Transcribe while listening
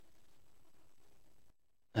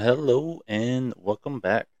Hello and welcome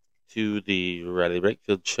back to the Riley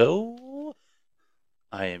Brakefield Show.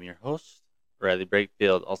 I am your host, Riley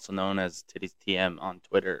Brakefield, also known as Titties TM on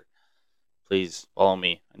Twitter. Please follow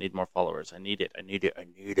me. I need more followers. I need it. I need it. I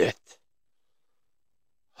need it.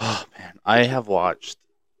 Oh man, I have watched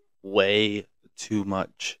way too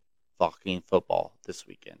much fucking football this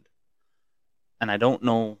weekend. And I don't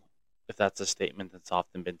know if that's a statement that's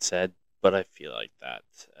often been said, but I feel like that.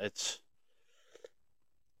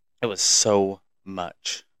 It was so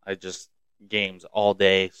much. I just games all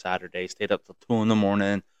day Saturday. Stayed up till 2 in the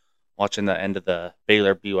morning watching the end of the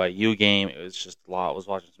Baylor BYU game. It was just a lot. I was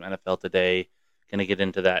watching some NFL today. Gonna get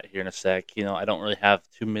into that here in a sec. I don't really have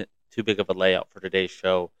too big of a layout for today's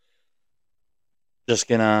show. Just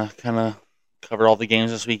gonna kind of cover all the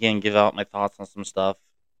games this weekend. Give out my thoughts on some stuff.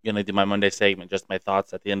 Gonna do my Monday segment, just my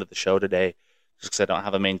thoughts at the end of the show today. Just because I don't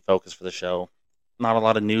have a main focus for the show. Not a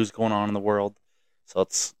lot of news going on in the world, so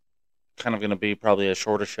it's kind of going to be probably a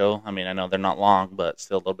shorter show. I mean, I know they're not long, but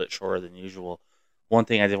still a little bit shorter than usual. One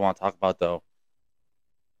thing I did want to talk about, though,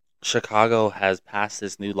 Chicago has passed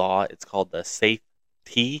this new law. It's called the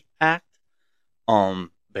Safety Act.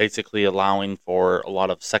 Basically allowing for a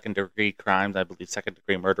lot of second-degree crimes. I believe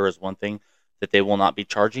second-degree murder is one thing that they will not be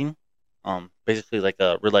charging. Basically like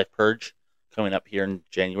a real-life purge coming up here in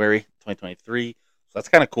January 2023. So that's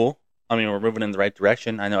kind of cool. I mean, we're moving in the right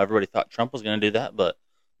direction. I know everybody thought Trump was going to do that, but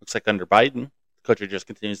looks like under Biden, the country just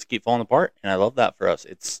continues to keep falling apart, and I love that for us.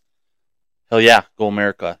 It's, hell yeah, go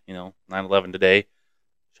America, 9/11 today.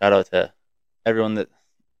 Shout out to everyone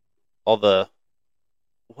what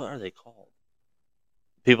are they called?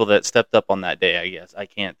 People that stepped up on that day, I guess. I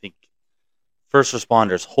can't think. First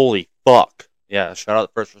responders, holy fuck. Yeah, shout out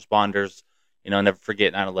to first responders. Never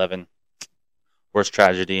forget 9/11. Worst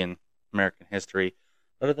tragedy in American history.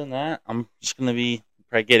 Other than that, I'm just going to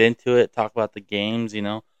probably get into it, talk about the games,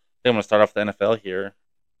 I think I'm going to start off with the NFL here.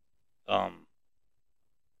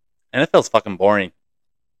 NFL's fucking boring.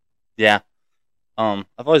 Yeah. I've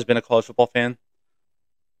always been a college football fan,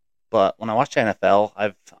 but when I watch the NFL,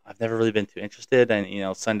 I've never really been too interested.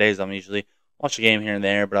 And Sundays I'm usually watch a game here and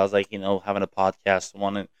there. But I was like, having a podcast,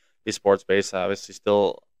 want to be sports based. I obviously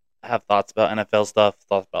still have thoughts about NFL stuff,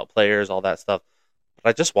 thoughts about players, all that stuff. But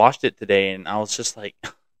I just watched it today, and I was just like,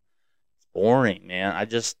 it's boring, man.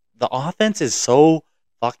 The offense is so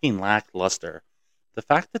fucking lackluster. The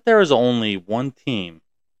fact that there is only one team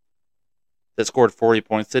that scored 40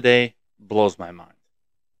 points today blows my mind.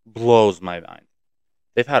 Blows my mind.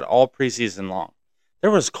 They've had all preseason long.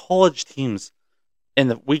 There was college teams in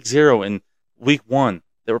the week 0 and week 1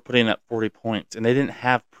 that were putting up 40 points, and they didn't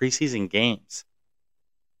have preseason games.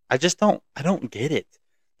 I don't get it.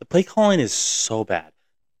 The play calling is so bad.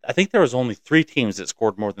 I think there was only 3 teams that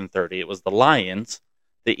scored more than 30. It was the Lions,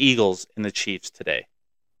 the Eagles, and the Chiefs today.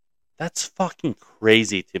 That's fucking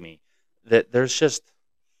crazy to me. That there's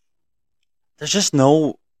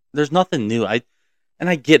nothing new. I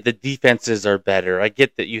get that defenses are better. I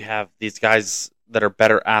get that you have these guys that are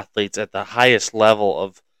better athletes at the highest level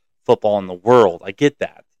of football in the world. I get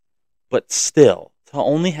that. But still, to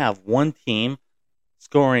only have one team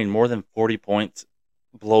scoring more than 40 points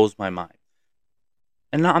blows my mind.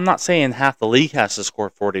 And I'm not saying half the league has to score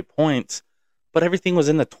 40 points, but everything was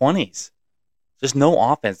in the 20s. Just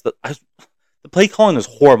no offense. The play calling was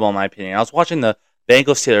horrible in my opinion. I was watching the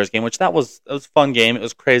Bengals-Steelers game, which that was a fun game. It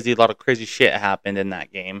was crazy. A lot of crazy shit happened in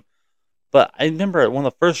that game. But I remember one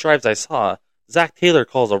of the first drives I saw, Zach Taylor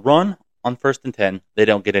calls a run on 1st and 10. They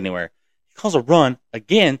don't get anywhere. He calls a run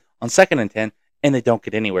again on 2nd and 10, and they don't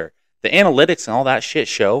get anywhere. The analytics and all that shit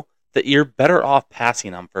show that you're better off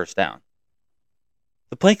passing on 1st down.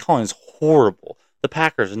 The play calling is horrible. The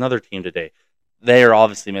Packers, another team today, they are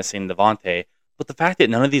obviously missing Devontae, but the fact that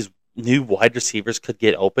none of these new wide receivers could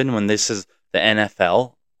get open when this is the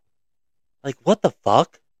NFL, like, what the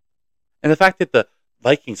fuck? And the fact that the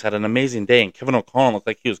Vikings had an amazing day and Kevin O'Connell looked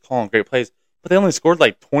like he was calling great plays, but they only scored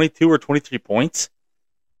like 22 or 23 points?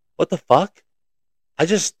 What the fuck? It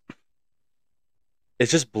just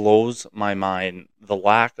blows my mind, the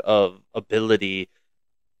lack of ability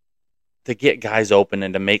to get guys open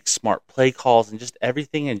and to make smart play calls and just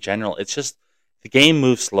everything in general. It's just, the game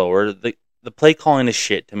moves slower. The play calling is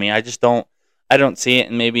shit to me. I don't see it,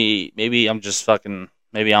 and maybe I'm just fucking,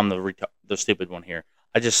 maybe I'm the stupid one here.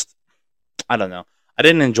 I don't know. I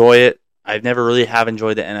didn't enjoy it. I've never really have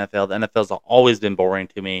enjoyed the NFL. The NFL's always been boring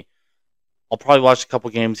to me. I'll probably watch a couple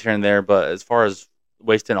games here and there, but as far as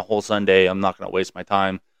wasting a whole Sunday, I'm not going to waste my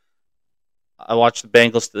time. I watched the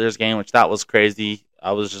Bengals-Steelers game, which that was crazy.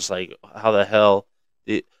 I was just like, how the hell?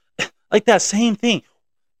 Like that same thing.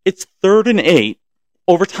 It's 3rd and 8.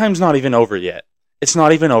 Overtime's not even over yet. It's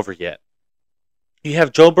not even over yet. You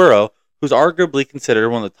have Joe Burrow, who's arguably considered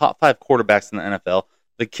one of the top 5 quarterbacks in the NFL.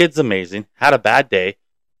 The kid's amazing. Had a bad day.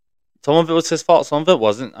 Some of it was his fault. Some of it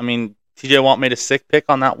wasn't. I mean, T.J. Watt made a sick pick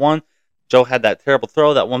on that one. Joe had that terrible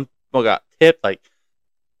throw. That one got tipped. Like,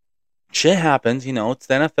 shit happens. It's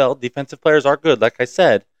the NFL. Defensive players are good, like I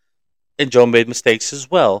said. And Joe made mistakes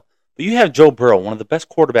as well. But you have Joe Burrow, one of the best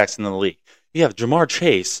quarterbacks in the league. You have Jamar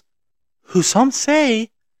Chase, who some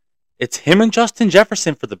say it's him and Justin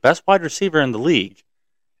Jefferson for the best wide receiver in the league.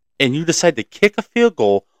 And you decide to kick a field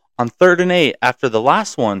goal on 3rd and 8 after the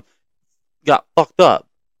last one got fucked up.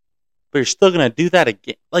 But you're still going to do that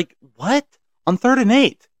again. Like, what? On 3rd and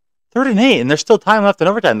 8. 3rd and 8, and there's still time left in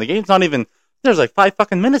overtime. The game's not even, there's like 5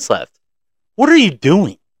 fucking minutes left. What are you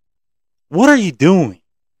doing? What are you doing?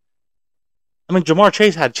 I mean, Jamar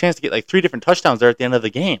Chase had a chance to get like 3 different touchdowns there at the end of the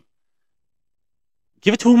game.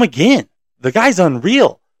 Give it to him again. The guy's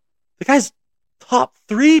unreal. The guy's top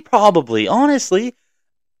 3 probably, honestly.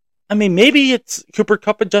 I mean, maybe it's Cooper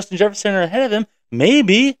Kupp and Justin Jefferson are ahead of him.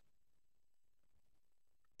 Maybe.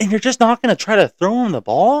 And you're just not going to try to throw him the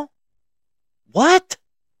ball? What?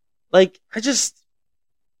 Like, I just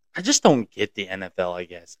don't get the NFL, I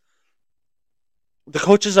guess. The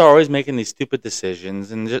coaches are always making these stupid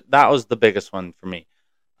decisions, and that was the biggest one for me.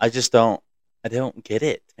 I don't get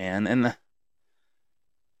it, man. And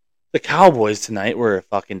the Cowboys tonight were a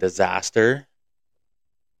fucking disaster.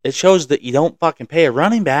 It shows that you don't fucking pay a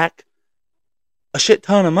running back a shit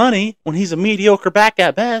ton of money when he's a mediocre back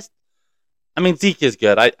at best. I mean, Zeke is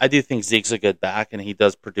good. I do think Zeke's a good back, and he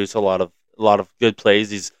does produce a lot of good plays.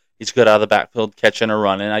 He's good out of the backfield, catching or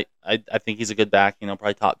running. I think he's a good back.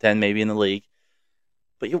 Probably top 10 maybe in the league.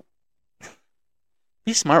 But you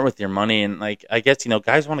be smart with your money, and like I guess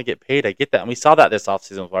guys want to get paid. I get that, and we saw that this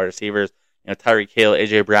offseason with wide receivers. Tyreek Hill,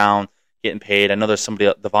 AJ Brown getting paid. I know there's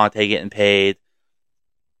somebody, Devontae, getting paid.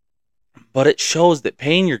 But it shows that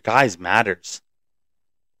paying your guys matters.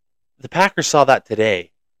 The Packers saw that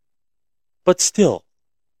today. But still,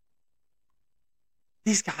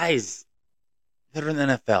 these guys that are in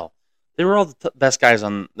the NFL, they were all the best guys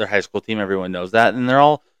on their high school team. Everyone knows that. And they're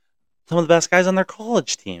all some of the best guys on their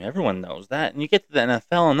college team. Everyone knows that. And you get to the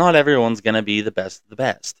NFL, and not everyone's going to be the best of the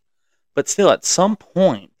best. But still, at some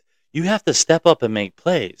point, you have to step up and make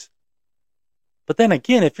plays. But then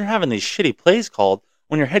again, if you're having these shitty plays called,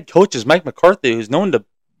 when your head coach is Mike McCarthy, who's known to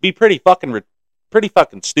be pretty fucking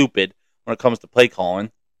stupid when it comes to play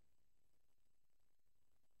calling,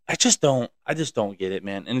 I just don't get it,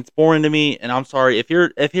 man. And it's boring to me, and I'm sorry. If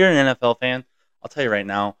you're an NFL fan, I'll tell you right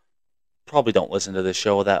now, probably don't listen to this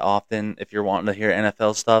show that often if you're wanting to hear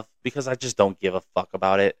NFL stuff, because I just don't give a fuck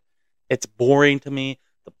about it. It's boring to me.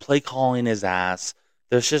 The play calling is ass.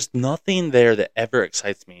 There's just nothing there that ever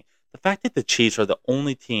excites me. The fact that the Chiefs are the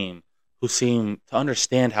only team who seem to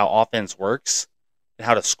understand how offense works and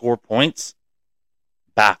how to score points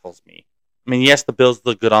baffles me. I mean, yes, the Bills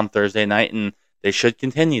look good on Thursday night, and they should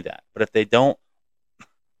continue that. But if they don't,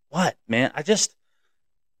 what, man?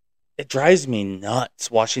 It drives me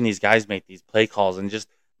nuts watching these guys make these play calls, and just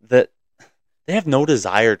that they have no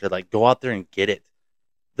desire to like go out there and get it.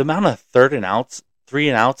 The amount of 3rd and outs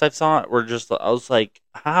I've saw were just, I was like,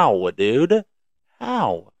 how, dude?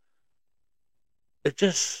 How? It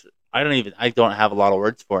just, I don't have a lot of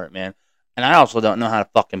words for it, man. And I also don't know how to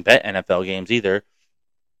fucking bet NFL games either.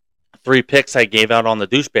 3 picks I gave out on the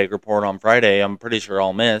douchebag report on Friday, I'm pretty sure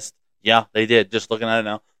all missed. Yeah, they did. Just looking at it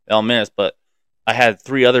now, they all missed. But I had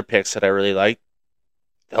 3 other picks that I really liked.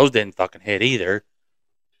 Those didn't fucking hit either.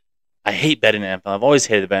 I hate betting the NFL. I've always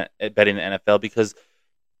hated betting the NFL because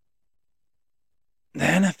the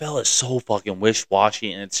NFL is so fucking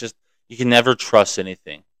wish-washy, and it's just, you can never trust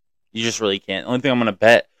anything. You just really can't. The only thing I'm going to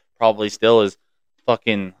bet probably still is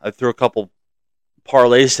fucking, I threw a couple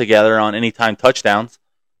parlays together on anytime touchdowns,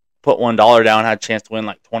 put $1 down, had a chance to win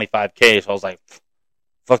like $25K, so I was like,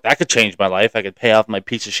 fuck, that could change my life. I could pay off my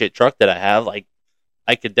piece of shit truck that I have. Like,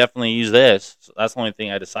 I could definitely use this. So that's the only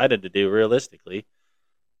thing I decided to do realistically.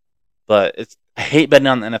 But I hate betting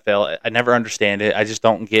on the NFL. I never understand it. I just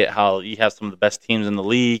don't get how you have some of the best teams in the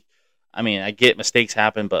league. I mean, I get mistakes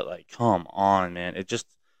happen, but like, come on, man. It just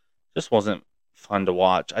wasn't fun to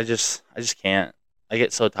watch. I just can't. I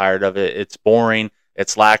get so tired of it. It's boring.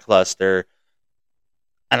 It's lackluster.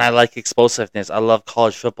 And I like explosiveness. I love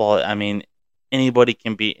college football. I mean, anybody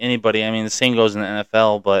can beat anybody. I mean, the same goes in the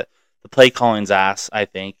NFL, but the play calling's ass, I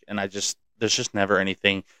think. And there's just never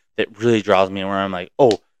anything that really draws me where I'm like,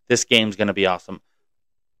 oh, this game's going to be awesome.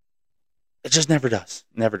 It just never does.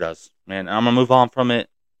 Never does, man. I'm going to move on from it.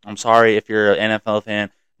 I'm sorry if you're an NFL fan,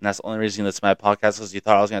 and that's the only reason you listen to my podcast is you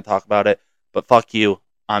thought I was going to talk about it. But fuck you.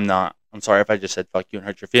 I'm not. I'm sorry if I just said fuck you and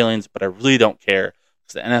hurt your feelings, but I really don't care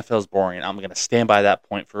because the NFL is boring. I'm going to stand by that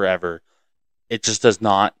point forever. It just does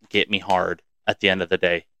not get me hard at the end of the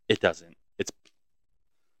day. It doesn't.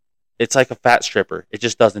 It's like a fat stripper. It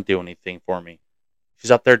just doesn't do anything for me. She's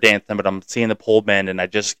up there dancing, but I'm seeing the pole bend, and I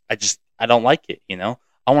don't like it.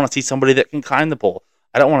 I want to see somebody that can climb the pole.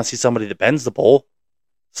 I don't want to see somebody that bends the pole.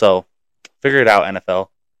 So, figure it out, NFL.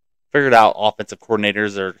 Figure it out, offensive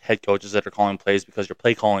coordinators or head coaches that are calling plays, because your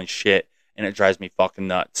play calling shit, and it drives me fucking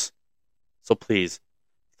nuts. So please,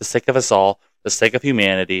 for the sake of us all, for the sake of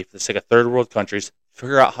humanity, for the sake of third world countries,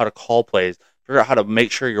 figure out how to call plays. Figure out how to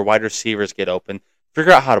make sure your wide receivers get open.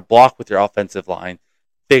 Figure out how to block with your offensive line.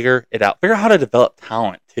 Figure it out. Figure out how to develop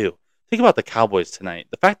talent, too. Think about the Cowboys tonight.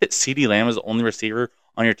 The fact that CeeDee Lamb is the only receiver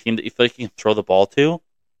on your team that you feel like you can throw the ball to,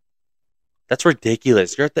 that's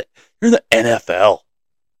ridiculous. You're in the NFL. You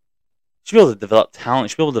should be able to develop talent. You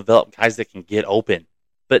should be able to develop guys that can get open.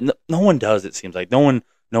 But no one does, it seems like. No one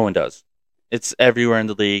does. It's everywhere in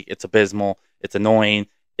the league. It's abysmal. It's annoying.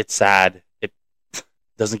 It's sad. It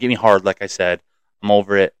doesn't get me hard, like I said. I'm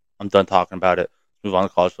over it. I'm done talking about it. Move on to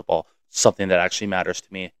college football. Something that actually matters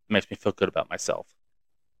to me. It makes me feel good about myself.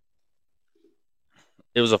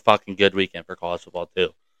 It was a fucking good weekend for college football,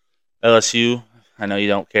 too. LSU, I know you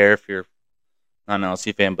don't care if you're not an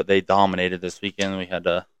LSU fan, but they dominated this weekend. We had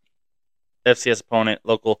a FCS opponent,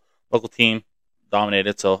 local team,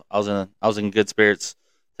 dominated. So I was in good spirits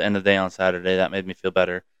at the end of the day on Saturday. That made me feel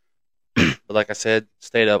better. But like I said,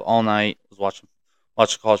 stayed up all night. Was watching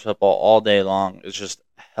college football all day long. It was just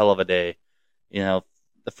a hell of a day.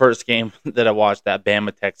 The first game that I watched, that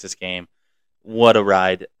Bama Texas game, what a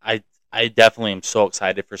ride! I definitely am so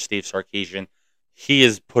excited for Steve Sarkisian. He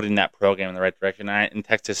is putting that program in the right direction, and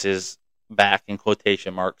Texas is back in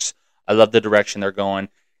quotation marks. I love the direction they're going.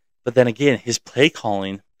 But then again, his play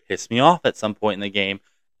calling pissed me off at some point in the game,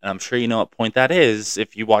 and I'm sure you know what point that is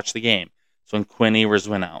if you watch the game. It's when Quinn Ewers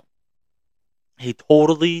went out. He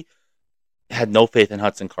totally had no faith in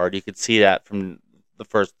Hudson Card. You could see that from the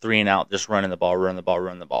first 3 and out, just running the ball. I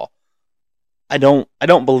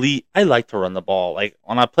like to run the ball. Like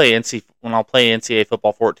when I'll play NCAA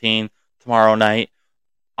football 14 tomorrow night,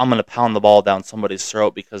 I'm going to pound the ball down somebody's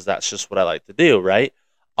throat because that's just what I like to do, right?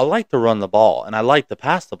 I like to run the ball, and I like to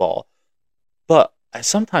pass the ball. But I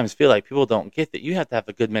sometimes feel like people don't get that you have to have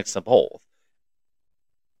a good mix of both.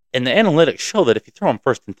 And the analytics show that if you throw them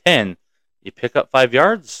 1st and 10, you pick up 5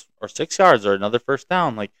 yards or 6 yards or another first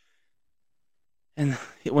down. And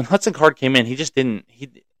when Hudson Card came in, he just didn't.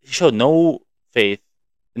 He showed no faith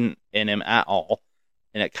in him at all,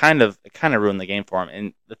 and it kind of ruined the game for him.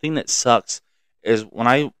 And the thing that sucks is when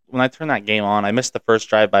I turned that game on, I missed the first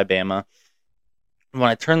drive by Bama. When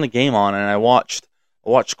I turned the game on and I watched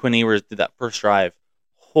Quinn Ewers do that first drive,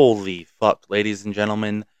 holy fuck, ladies and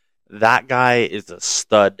gentlemen, that guy is a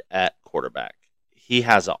stud at quarterback. He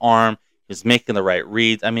has an arm. He's making the right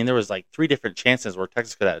reads. I mean, there was like 3 different chances where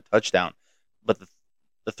Texas could have had a touchdown, but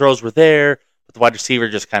the throws were there. But the wide receiver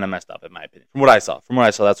just kind of messed up, in my opinion. From what I saw,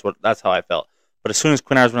 that's how I felt. But as soon as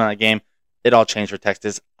Quinn Ewers went out of that game, it all changed for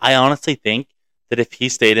Texas. I honestly think that if he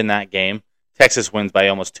stayed in that game, Texas wins by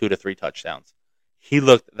almost 2 to 3 touchdowns. He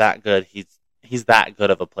looked that good. He's that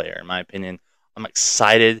good of a player, in my opinion. I'm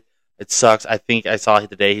excited. It sucks. I think I saw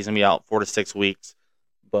today he's going to be out 4 to 6 weeks.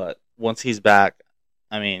 But once he's back,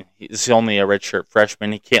 I mean, he's only a redshirt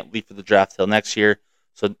freshman. He can't leave for the draft till next year.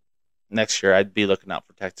 So next year, I'd be looking out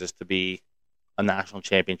for Texas to be a national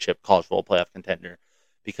championship college football playoff contender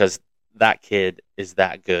because that kid is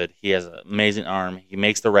that good. He has an amazing arm. He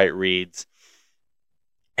makes the right reads.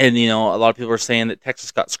 And, a lot of people are saying that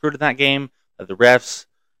Texas got screwed in that game, that the refs.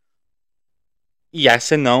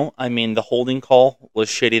 Yes and no. I mean, the holding call was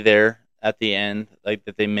shitty there at the end, like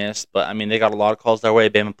that they missed. But, I mean, they got a lot of calls their way.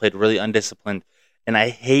 Bama played really undisciplined. And I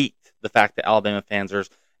hate the fact that Alabama fans are,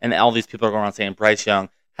 and all these people are going around saying Bryce Young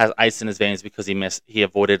has ice in his veins because he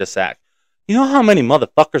avoided a sack. You know how many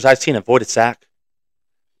motherfuckers I've seen avoid a sack?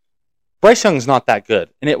 Bryce Young is not that good.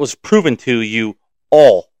 And it was proven to you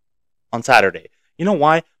all on Saturday. You know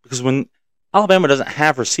why? Because when Alabama doesn't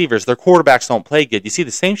have receivers, their quarterbacks don't play good. You see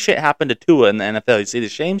the same shit happen to Tua in the NFL. You see the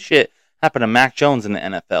same shit happen to Mac Jones in the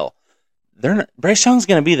NFL. Bryce Young's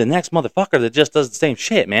going to be the next motherfucker that just does the same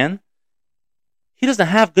shit, man. He doesn't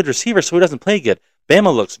have good receivers, so he doesn't play good.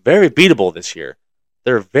 Bama looks very beatable this year.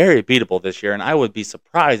 They're very beatable this year, and I would be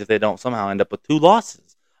surprised if they don't somehow end up with 2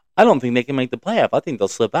 losses. I don't think they can make the playoff. I think they'll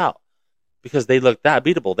slip out because they look that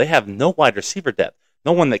beatable. They have no wide receiver depth,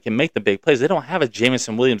 no one that can make the big plays. They don't have a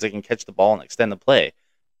Jamison Williams that can catch the ball and extend the play.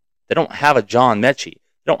 They don't have a John Mechie.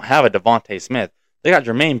 They don't have a Devontae Smith. They got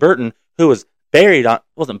Jermaine Burton, who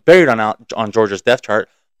wasn't buried on Georgia's depth chart,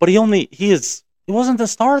 but he wasn't the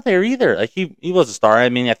star there either. Like he was a star. I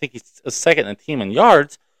mean, I think he's a second in the team in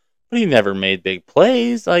yards, but he never made big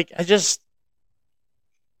plays. Like I just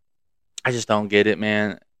don't get it,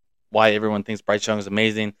 man. Why everyone thinks Bryce Young is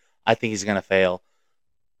amazing. I think he's gonna fail.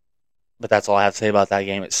 But that's all I have to say about that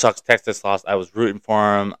game. It sucks. Texas lost. I was rooting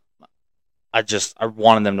for him. I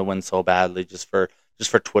wanted them to win so badly just for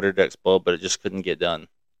Twitter to explode, but it just couldn't get done.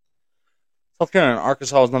 South Carolina and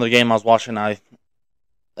Arkansas was another game I was watching. I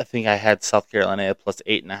think I had South Carolina at plus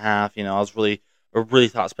 8.5. You know, I really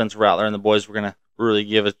thought Spencer Rattler and the boys were gonna really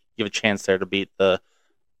give a chance there to beat the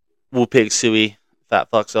Woo Pig Suey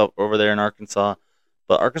fat fucks up over there in Arkansas.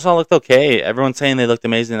 But Arkansas looked okay. Everyone's saying they looked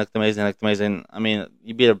amazing. I mean,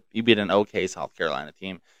 you beat an okay South Carolina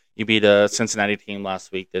team. You beat a Cincinnati team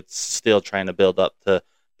last week that's still trying to build up to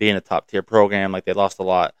being a top tier program. Like they lost a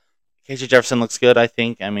lot. KJ Jefferson looks good. I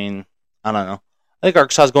think. I mean, I don't know. I think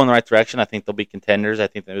Arkansas is going the right direction. I think they'll be contenders. I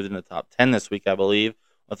think they're in the top 10 this week, I believe,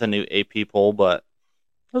 with a new AP poll. But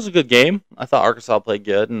it was a good game. I thought Arkansas played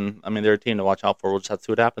good, and I mean they're a team to watch out for. We'll just have to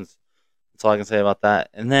see what happens. That's all I can say about that.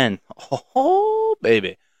 And then, oh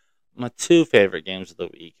baby, my two favorite games of the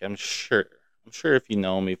week. I'm sure if you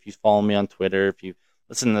know me, if you follow me on Twitter, if you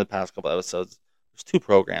listen to the past couple episodes, there's two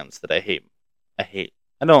programs that I hate.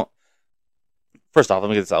 I don't. First off, let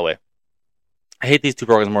me get this out of the way. I hate these two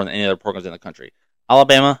programs more than any other programs in the country.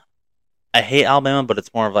 Alabama, I hate Alabama, but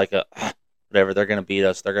it's more of like a whatever. They're going to beat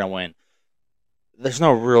us. They're going to win. There's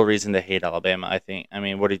no real reason to hate Alabama, I think. I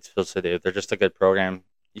mean, what are you supposed to do? They're just a good program.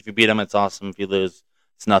 If you beat them, it's awesome. If you lose,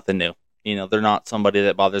 it's nothing new. You know, they're not somebody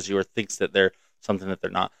that bothers you or thinks that they're something that they're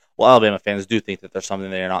not. Well, Alabama fans do think that they're something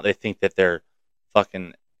they're not. They think that they're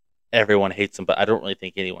fucking everyone hates them, but I don't really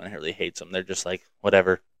think anyone really hates them. They're just like,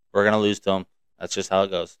 whatever. We're going to lose to them. That's just how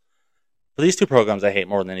it goes. But these two programs I hate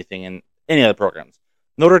more than anything in any other programs.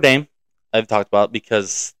 Notre Dame, I've talked about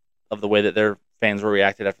because of the way that their fans were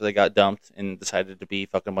reacted after they got dumped and decided to be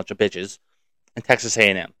fucking bunch of bitches. And Texas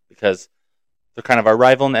A&M, because they're kind of our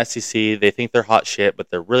rival in the SEC. They think they're hot shit, but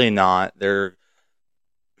they're really not. They're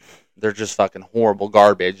just fucking horrible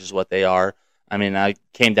garbage is what they are. I mean, I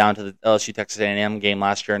came down to the LSU Texas A&M game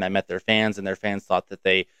last year, and I met their fans, and their fans thought that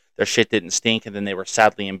their shit didn't stink, and then they were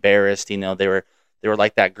sadly embarrassed. You know, they were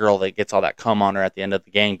like that girl that gets all that cum on her at the end of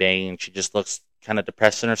the gangbang, and she just looks kind of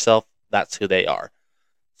depressed in herself. That's who they are.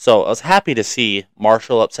 So I was happy to see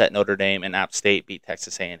Marshall upset Notre Dame and App State beat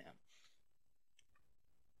Texas A&M.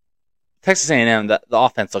 Texas A&M, the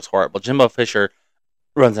offense looks horrible. Jimbo Fisher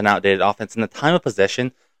runs an outdated offense. In the time of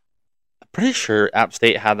possession, I'm pretty sure App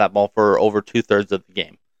State had that ball for over 2/3 of the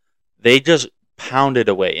game. They just pounded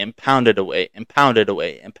away and pounded away and pounded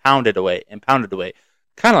away and pounded away and pounded away.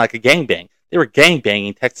 Kind of like a gangbang. They were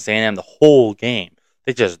gangbanging Texas A&M the whole game.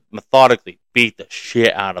 They just methodically beat the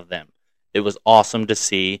shit out of them. It was awesome to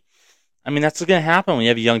see. I mean, that's what's going to happen when you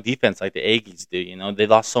have a young defense like the Aggies do. You know, they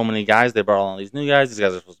lost so many guys. They brought all these new guys. These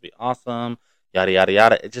guys are supposed to be awesome. Yada, yada,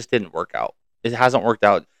 yada. It just didn't work out. It hasn't worked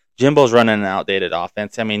out. Jimbo's running an outdated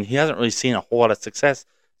offense. I mean, he hasn't really seen a whole lot of success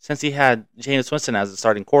since he had Jameis Winston as the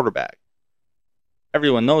starting quarterback.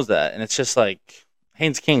 Everyone knows that. And it's just like,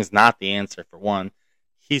 Haynes King's not the answer for one.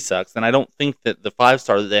 He sucks. And I don't think that the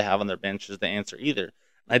 5-star that they have on their bench is the answer either.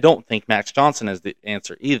 And I don't think Max Johnson is the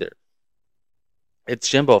answer either. It's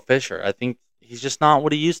Jimbo Fisher. I think he's just not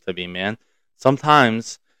what he used to be, man.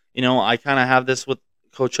 Sometimes, you know, I kind of have this with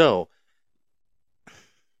Coach O.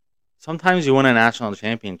 Sometimes you win a national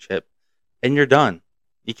championship and you're done.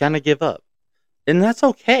 You kind of give up. And that's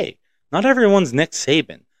okay. Not everyone's Nick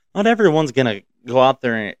Saban. Not everyone's going to go out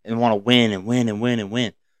there and want to win and win and win and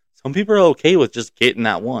win. Some people are okay with just getting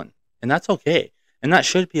that one. And that's okay. And that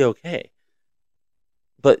should be okay.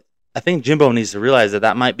 But I think Jimbo needs to realize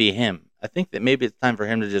that might be him. I think that maybe it's time for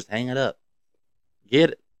him to just hang it up.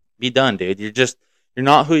 Get it. Be done, dude. You're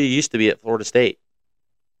not who you used to be at Florida State.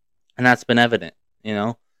 And that's been evident, you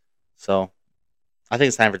know? So, I think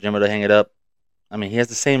it's time for Jimbo to hang it up. I mean, he has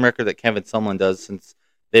the same record that Kevin Sumlin does since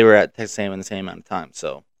they were at Texas A&M in the same amount of time.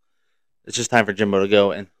 So, it's just time for Jimbo to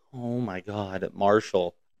go. And, oh my God,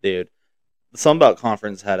 Marshall, dude. The Sun Belt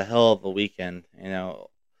Conference had a hell of a weekend. You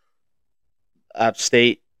know, App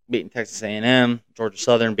State beating Texas A&M, Georgia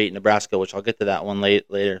Southern beating Nebraska, which I'll get to that one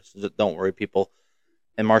later, so don't worry, people.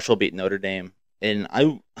 And Marshall beat Notre Dame. And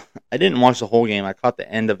I didn't watch the whole game. I caught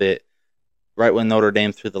the end of it right when Notre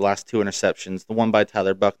Dame threw the last two interceptions. The one by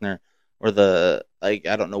Tyler Buckner, or I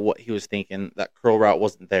don't know what he was thinking. That curl route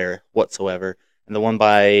wasn't there whatsoever. And the one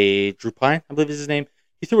by Drew Pine, I believe is his name,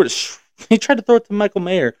 he tried to throw it to Michael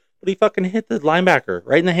Mayer, but he fucking hit the linebacker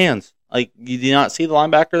right in the hands. Like, you do not see the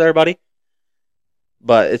linebacker there, buddy?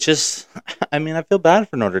 But it's just, I mean, I feel bad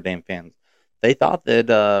for Notre Dame fans. they thought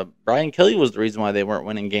that Brian Kelly was the reason why they weren't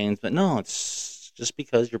winning games, but no, it's just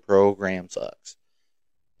because your program sucks.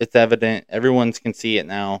 It's evident. Everyone can see it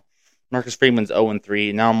now. Marcus Freeman's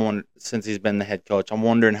 0-3. Now since he's been the head coach, I'm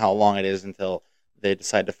wondering how long it is until they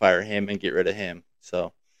decide to fire him and get rid of him.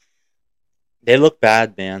 So they look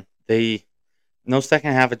bad, man. No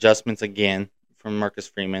second half adjustments again from Marcus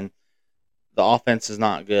Freeman. The offense is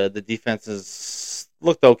not good. The defense is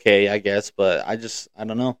looked okay, I guess, but I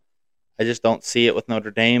don't know. I just don't see it with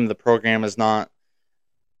Notre Dame. The program is not.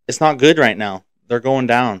 It's not good right now. They're going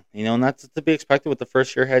down, and that's to be expected with the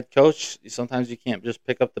first year head coach. Sometimes you can't just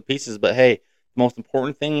pick up the pieces, but hey, the most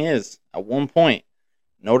important thing is at one point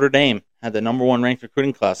Notre Dame had the number one ranked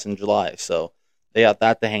recruiting class in July, so they got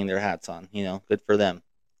that to hang their hats on. Good for them.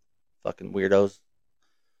 Fucking weirdos.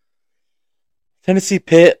 Tennessee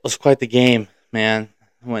Pitt was quite the game, man.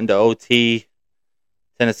 Went into OT.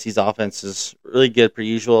 Tennessee's offense is really good per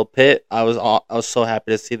usual. Pitt, I was so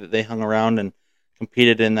happy to see that they hung around and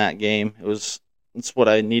competed in that game. It's what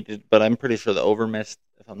I needed, but I'm pretty sure the over missed,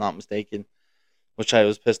 if I'm not mistaken, which I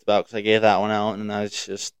was pissed about because I gave that one out, and I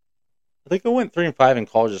think I went 3-5 in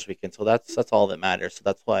college this weekend, so that's all that matters. So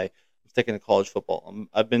that's why I'm sticking to college football.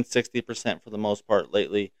 I've been 60% for the most part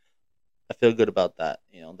lately. I feel good about that.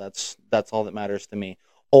 That's all that matters to me.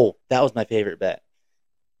 Oh, that was my favorite bet.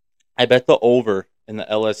 I bet the over in the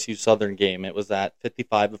LSU Southern game. It was at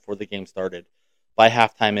 55 before the game started. By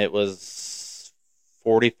halftime, it was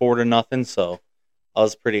 44-0. So I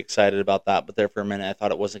was pretty excited about that. But there for a minute, I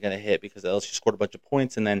thought it wasn't going to hit because LSU scored a bunch of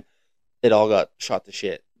points, and then it all got shot to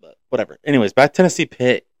shit. But whatever. Anyways, back to Tennessee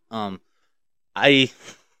Pitt.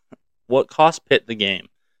 What cost Pitt the game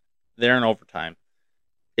there in overtime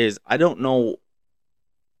is I don't know.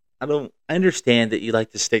 I understand that you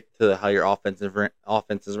like to stick to how your offenses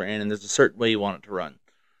ran, and there's a certain way you want it to run.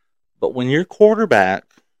 But when your quarterback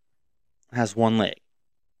has one leg,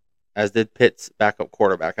 as did Pitt's backup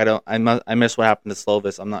quarterback, I miss what happened to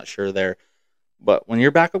Slovis. I'm not sure there. But when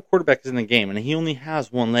your backup quarterback is in the game and he only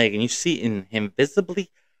has one leg, and you see him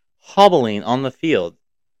visibly hobbling on the field,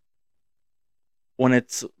 when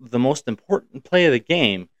it's the most important play of the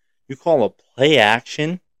game, you call a play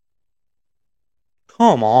action?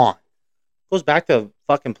 Come on. Goes back to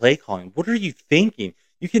fucking play calling. What are you thinking?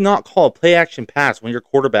 You cannot call a play action pass when your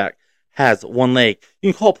quarterback has one leg.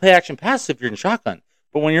 You can call a play action pass if you're in shotgun.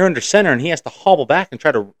 But when you're under center and he has to hobble back and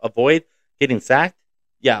try to avoid getting sacked,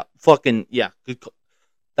 yeah. Good.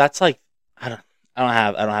 That's like I don't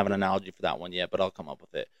have an analogy for that one yet, but I'll come up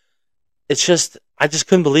with it. It's just I just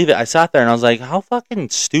couldn't believe it. I sat there and I was like, how fucking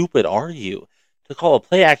stupid are you to call a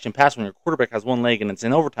play action pass when your quarterback has one leg and it's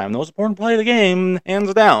in overtime? The most important play of the game,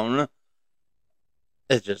 hands down.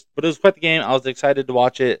 But it was quite the game. I was excited to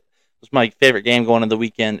watch it. It was my favorite game going into the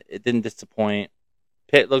weekend. It didn't disappoint.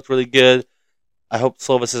 Pitt looked really good. I hope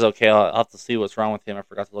Slovis is okay. I'll have to see what's wrong with him. I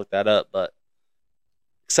forgot to look that up, but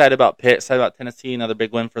excited about Pitt. Excited about Tennessee. Another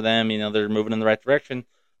big win for them. They're moving in the right direction.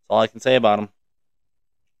 That's all I can say about them.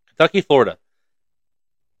 Kentucky, Florida.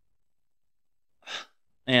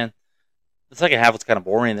 Man, the second half was kind of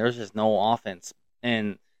boring. There was just no offense,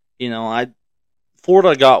 and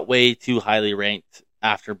Florida got way too highly ranked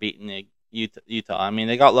after beating Utah. I mean,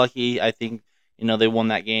 they got lucky. I think, they won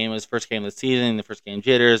that game. It was the first game of the season, the first game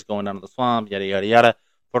jitters, going down to the swamp, yada, yada, yada.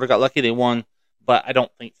 Florida got lucky. They won. But I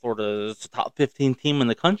don't think Florida is a top 15 team in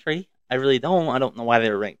the country. I really don't. I don't know why they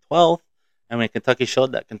were ranked 12th. I mean, Kentucky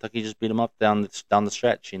showed that. Kentucky just beat them up down the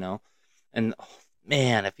stretch, And,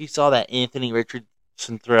 man, if you saw that Anthony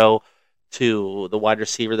Richardson throw to the wide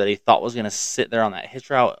receiver that he thought was going to sit there on that hitch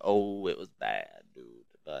route, it was bad, dude.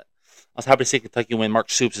 But I was happy to see Kentucky win. Mark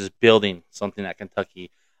Stoops is building something at Kentucky.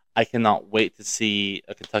 I cannot wait to see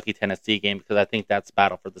a Kentucky-Tennessee game because I think that's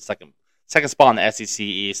battle for the second spot in the SEC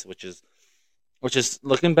East, which is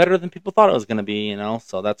looking better than people thought it was going to be,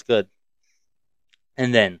 so that's good.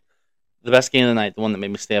 And then the best game of the night, the one that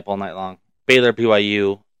made me stay up all night long, Baylor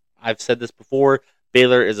BYU. I've said this before.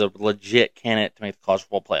 Baylor is a legit candidate to make the college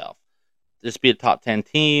football playoff. Just be a top 10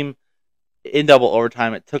 team in double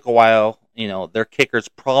overtime. It took a while. Their kicker's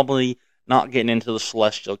probably not getting into the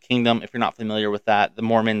celestial kingdom. If you're not familiar with that, the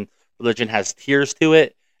Mormon religion has tiers to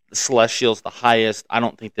it. The celestial's the highest. I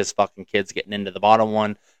don't think this fucking kid's getting into the bottom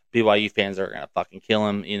one. BYU fans are going to fucking kill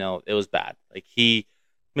him. It was bad. Like, he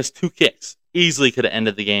missed 2 kicks. Easily could have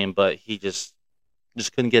ended the game, but he just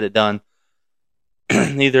couldn't get it done.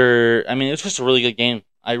 It was just a really good game.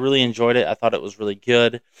 I really enjoyed it. I thought it was really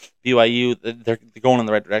good. BYU, they're going in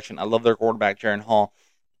the right direction. I love their quarterback, Jaron Hall.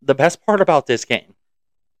 The best part about this game,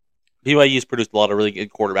 BYU's produced a lot of really good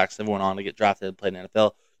quarterbacks that went on to get drafted and play in the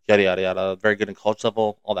NFL, yada, yada, yada. Very good in college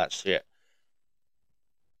level, all that shit.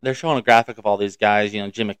 they're showing a graphic of all these guys,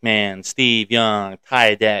 Jim McMahon, Steve Young,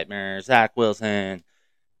 Ty Detmer, Zach Wilson,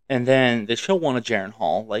 and then they show one of Jaron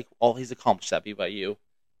Hall, like all he's accomplished at BYU.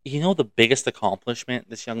 You know the biggest accomplishment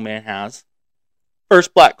this young man has?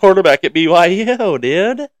 First black quarterback at BYU,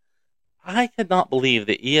 dude. I could not believe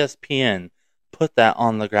that ESPN put that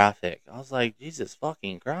on the graphic. I was like, Jesus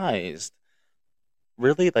fucking Christ.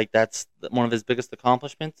 Really? Like, that's one of his biggest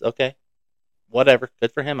accomplishments? Okay. Whatever.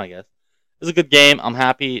 Good for him, I guess. It was a good game. I'm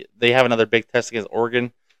happy. They have another big test against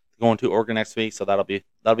Oregon. Going to Oregon next week, so that'll be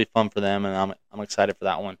fun for them, and I'm excited for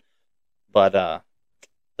that one. But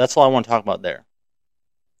that's all I want to talk about there.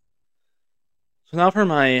 So now for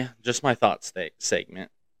my thoughts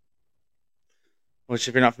segment, which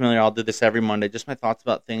if you're not familiar, I'll do this every Monday. Just my thoughts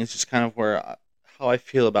about things, just kind of how I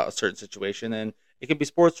feel about a certain situation, and it can be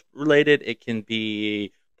sports related, it can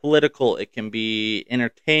be political, it can be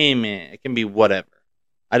entertainment, it can be whatever.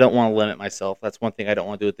 I don't want to limit myself. That's one thing I don't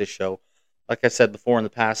want to do with this show. Like I said before in the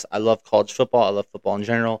past, I love college football. I love football in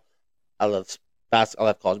general. I love I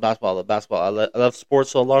love college basketball. I love basketball. I love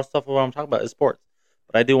sports. So a lot of stuff what I'm talking about is sports.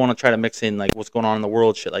 But I do want to try to mix in like what's going on in the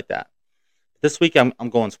world, shit like that. This week I'm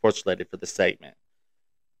going sports related for this segment,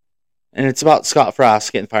 and it's about Scott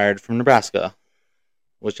Frost getting fired from Nebraska,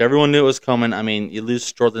 which everyone knew was coming. I mean, you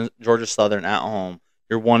lose Georgia Southern at home.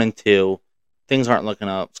 You're 1-2. Things aren't looking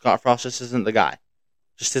up. Scott Frost just isn't the guy.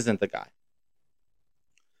 Just isn't the guy.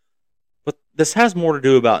 But this has more to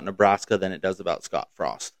do about Nebraska than it does about Scott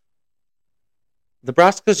Frost.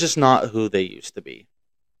 Nebraska's just not who they used to be.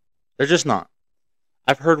 They're just not.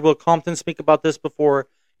 I've heard Will Compton speak about this before.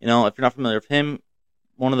 If you're not familiar with him,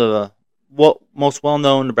 one of the most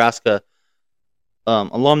well-known Nebraska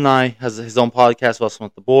alumni, has his own podcast, Wrestling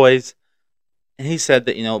with the Boys. And he said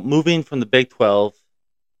that, moving from the Big 12 to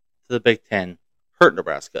the Big 10 hurt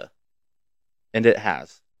Nebraska. And it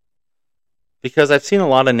has. Because I've seen a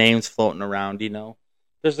lot of names floating around,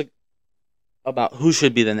 There's about who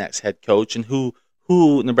should be the next head coach and who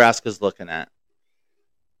Nebraska's looking at.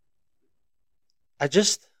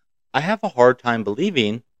 I have a hard time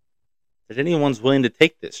believing that anyone's willing to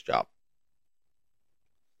take this job.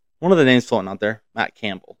 One of the names floating out there, Matt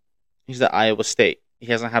Campbell. He's at Iowa State. He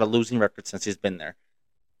hasn't had a losing record since he's been there.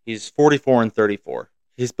 He's 44-34.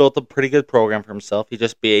 He's built a pretty good program for himself. He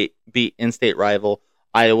just beat in-state rival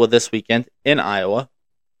Iowa this weekend in Iowa.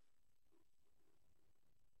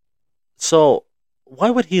 So,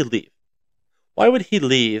 why would he leave? Why would he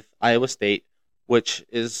leave Iowa State, which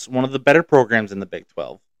is one of the better programs in the Big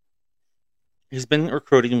 12? He's been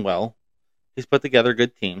recruiting well. He's put together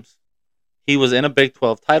good teams. He was in a Big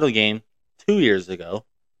 12 title game 2 years ago.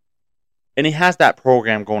 And he has that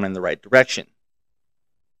program going in the right direction.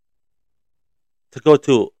 To go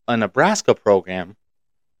to a Nebraska program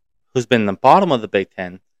who's been in the bottom of the Big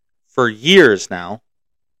 10 for years now,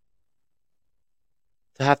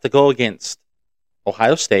 to have to go against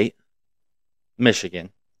Ohio State,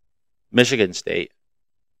 Michigan State,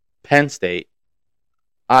 Penn State,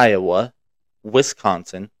 Iowa,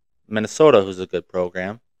 Wisconsin, Minnesota, who's a good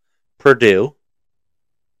program, Purdue.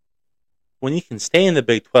 When you can stay in the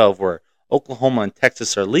Big 12 where Oklahoma and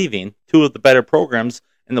Texas are leaving, two of the better programs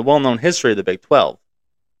in the well-known history of the Big 12,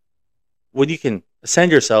 when you can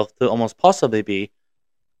ascend yourself to almost possibly be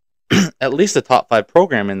at least a top 5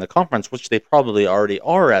 program in the conference, which they probably already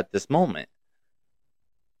are at this moment,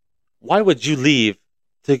 why would you leave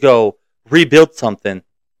to go rebuild something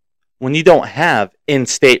when you don't have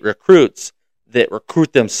in-state recruits that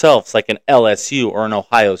recruit themselves like an LSU or an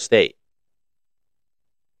Ohio State?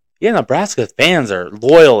 Yeah, Nebraska fans are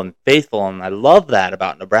loyal and faithful, and I love that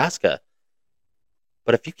about Nebraska.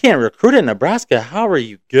 But if you can't recruit in Nebraska, how are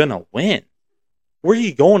you going to win? Where are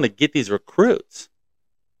you going to get these recruits?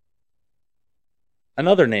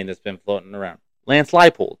 Another name that's been floating around, Lance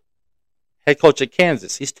Leipold, head coach at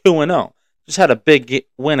Kansas. He's 2-0. Just had a big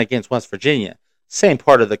win against West Virginia. Same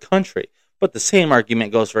part of the country, but the same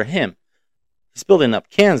argument goes for him. He's building up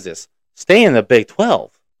Kansas. Stay in the Big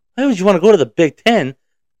 12. Why would you want to go to the Big 10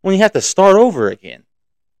 when you have to start over again?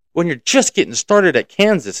 When you're just getting started at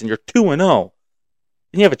Kansas and you're 2-0,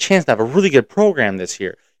 and you have a chance to have a really good program this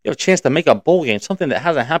year. You have a chance to make a bowl game, something that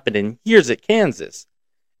hasn't happened in years at Kansas.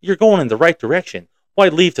 You're going in the right direction. Why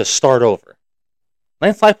leave to start over?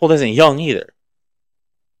 Lance Leipold isn't young either.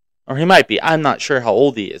 Or he might be. I'm not sure how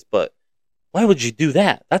old he is, but why would you do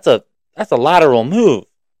that? That's a lateral move.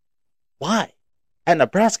 Why? At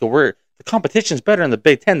Nebraska, where the competition's better in the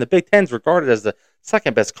Big Ten. The Big Ten's regarded as the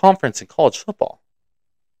second best conference in college football.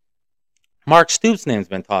 Mark Stoops' name's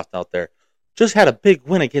been tossed out there. Just had a big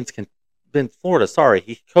win against Florida.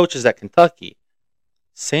 He coaches at Kentucky.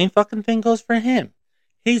 Same fucking thing goes for him.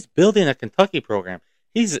 He's building a Kentucky program.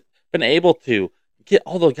 He's been able to get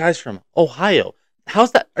all the guys from Ohio.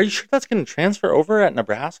 How's that? Are you sure that's going to transfer over at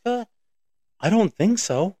Nebraska? I don't think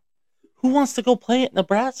so. Who wants to go play at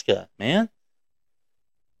Nebraska, man?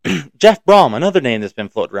 Jeff Brom, another name that's been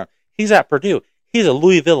floated around. He's at Purdue. He's a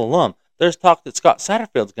Louisville alum. There's talk that Scott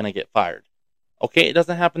Satterfield's going to get fired. Okay, it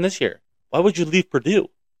doesn't happen this year. Why would you leave Purdue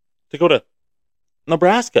to go to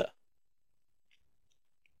Nebraska?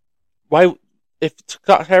 Why, if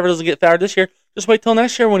Scott Satterfield doesn't get fired this year, just wait till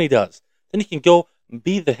next year when he does. Then you can go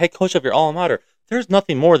be the head coach of your alma mater. There's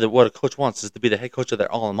nothing more that what a coach wants is to be the head coach of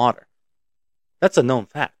their alma mater. That's a known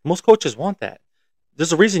fact. Most coaches want that.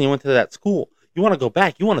 There's a reason you went to that school. You want to go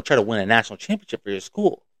back. You want to try to win a national championship for your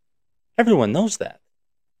school. Everyone knows that.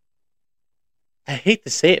 I hate to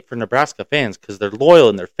say it for Nebraska fans because they're loyal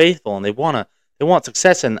and they're faithful and they want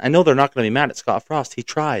success. And I know they're not going to be mad at Scott Frost. He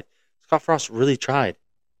tried. Scott Frost really tried.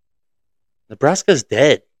 Nebraska's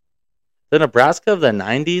dead. The Nebraska of the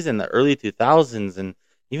 90s and the early 2000s and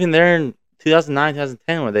even there in 2009,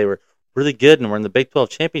 2010 where they were really good and were in the Big 12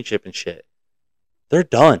 championship and shit. They're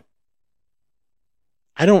done.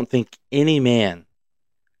 I don't think any man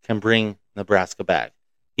can bring Nebraska back,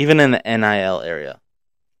 even in the NIL area.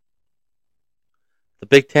 The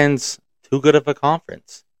Big Ten's too good of a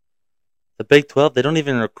conference. The Big 12, they don't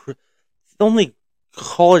even recruit. The only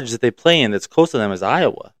college that they play in that's close to them is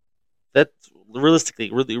Iowa. That's realistically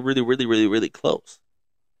really close.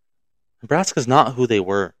 Nebraska's not who they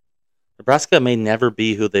were. Nebraska may never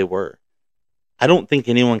be who they were. I don't think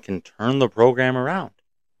anyone can turn the program around.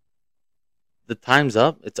 The time's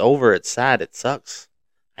up. It's over. It's sad. It sucks.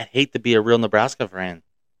 I hate to be a real Nebraska fan.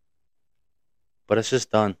 But it's just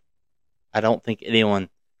done. I don't think anyone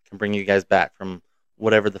can bring you guys back from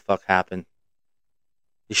whatever the fuck happened.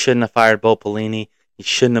 You shouldn't have fired Bo Pelini. You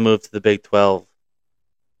shouldn't have moved to the Big 12.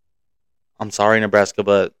 I'm sorry, Nebraska,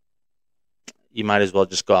 but you might as well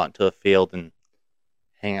just go out into a field and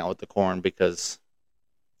hang out with the corn because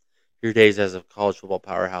your days as a college football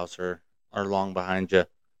powerhouse are long behind you.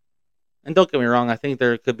 And don't get me wrong, I think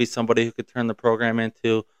there could be somebody who could turn the program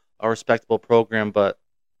into a respectable program, but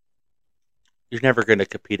you're never going to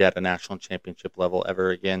compete at a national championship level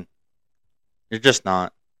ever again. You're just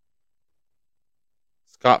not.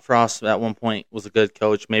 Scott Frost at one point was a good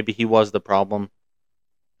coach. Maybe he was the problem.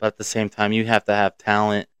 But at the same time, you have to have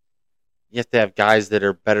talent. You have to have guys that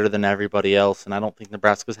are better than everybody else. And I don't think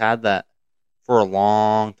Nebraska's had that for a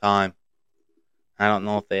long time. I don't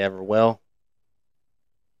know if they ever will.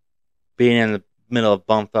 Being in the middle of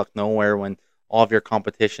bumfuck nowhere when all of your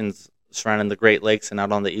competition's surrounding the Great Lakes and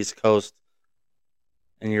out on the East Coast,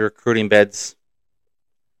 and your recruiting beds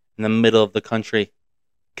in the middle of the country.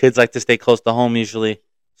 Kids like to stay close to home usually,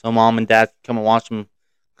 so mom and dad come and watch them,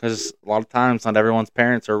 because a lot of times not everyone's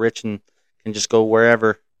parents are rich and can just go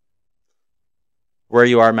wherever. Where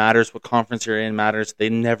you are matters, what conference you're in matters. They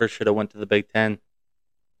never should have went to the Big Ten.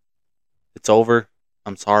 It's over.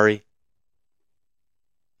 I'm sorry.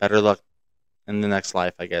 Better luck in the next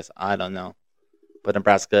life, I guess. I don't know. But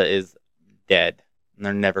Nebraska is dead, and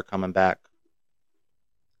they're never coming back.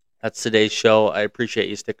 That's today's show. I appreciate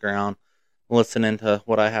you sticking around, listening to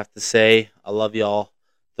what I have to say. I love y'all.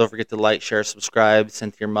 Don't forget to like, share, subscribe.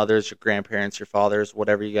 Send to your mothers, your grandparents, your fathers,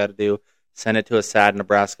 whatever you got to do. Send it to a sad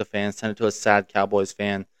Nebraska fan. Send it to a sad Cowboys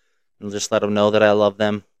fan. And just let them know that I love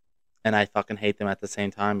them. And I fucking hate them at the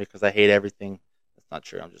same time because I hate everything. That's not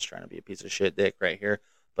true. I'm just trying to be a piece of shit dick right here.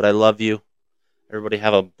 But I love you. Everybody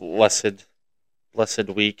have a blessed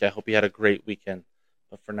week. I hope you had a great weekend.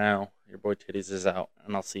 But for now, your boy Titties is out.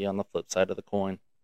 And I'll see you on the flip side of the coin.